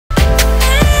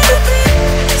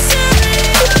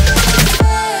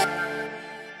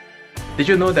Did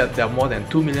you know that there are more than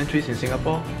 2 million trees in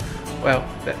Singapore? Well,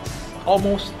 that's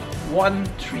almost 1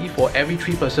 tree for every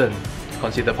 3 person,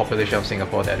 consider population of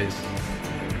Singapore that is.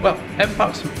 Well,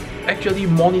 NParks actually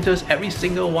monitors every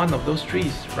single one of those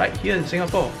trees right here in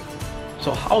Singapore.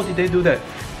 So how did they do that?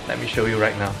 Let me show you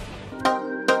right now.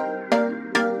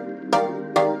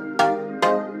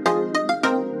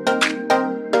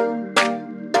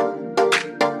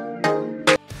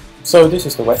 So this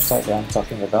is the website that I'm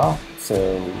talking about.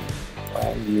 So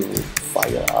when you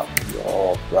fire up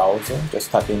your browser,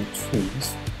 just type in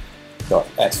trees.sg.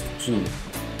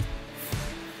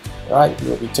 Right,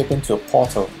 you'll be taken to a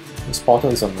portal. This portal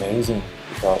is amazing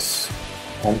because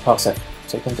NParks have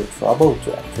taken the trouble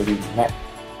to actually map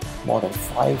more than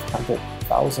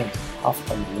 500,000,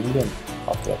 500,000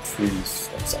 of their trees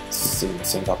that's in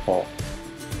Singapore.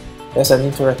 There's an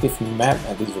interactive map,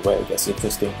 and this is where it gets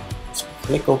interesting. Just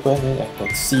click open it and you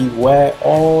can see where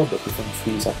all the different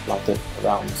trees are planted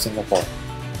around Singapore.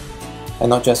 And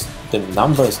not just the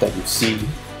numbers that you see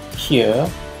here,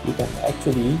 you can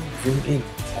actually zoom in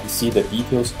and see the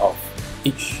details of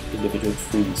each individual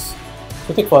trees.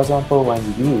 So take for example, when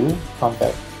you come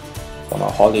back from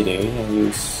a holiday and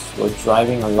you were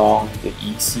driving along the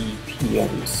ECP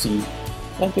and you see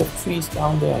plenty of trees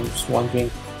down there and you're just wondering,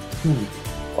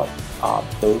 what are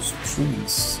those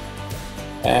trees?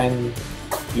 And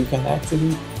you can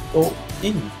actually go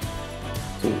in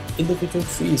to individual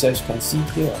trees. As you can see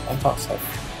here, NParks have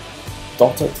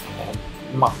dotted and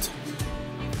marked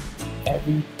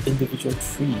every individual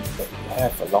tree that we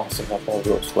have along Singapore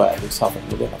roads, well, at least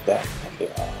 500,000 of them, and they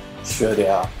are sure they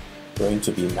are going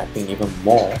to be mapping even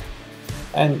more.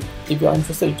 And if you are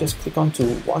interested, you just click onto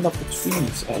one of the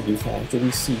trees and you can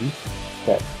actually see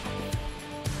that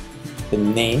the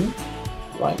name,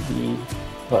 right, the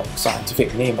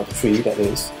scientific name of the tree, that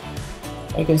is.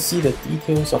 And you can see the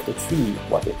details of the tree,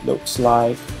 what it looks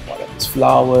like, what are its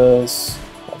flowers,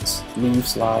 what its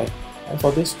leaves like. And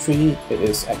for this tree, it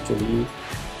is actually a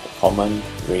common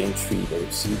rain tree that you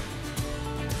see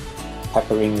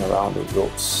peppering around the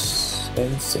roads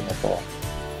in Singapore.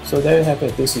 So there you have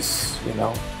it. This is,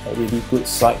 a really good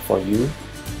site for you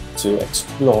to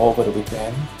explore over the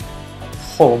weekend at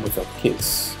home with your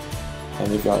kids.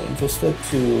 And if you are interested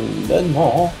to learn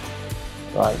more,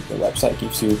 right, the website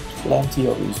gives you plenty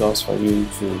of resource for you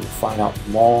to find out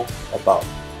more about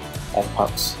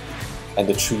NParks and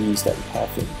the trees that we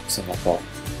have in Singapore.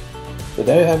 So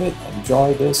there you have it.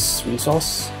 Enjoy this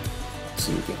resource.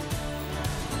 See you again.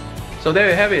 So there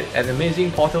you have it, an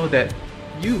amazing portal that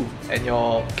you and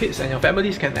your kids and your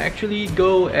families can actually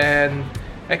go and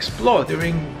explore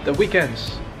during the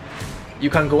weekends. You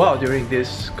can't go out during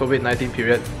this COVID-19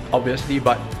 period, obviously,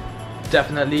 but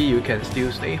definitely you can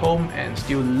still stay home and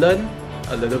still learn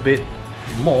a little bit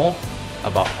more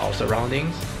about our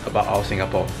surroundings, about our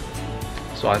Singapore.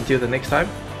 So until the next time,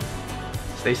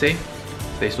 stay safe,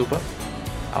 stay super.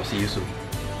 I'll see you soon.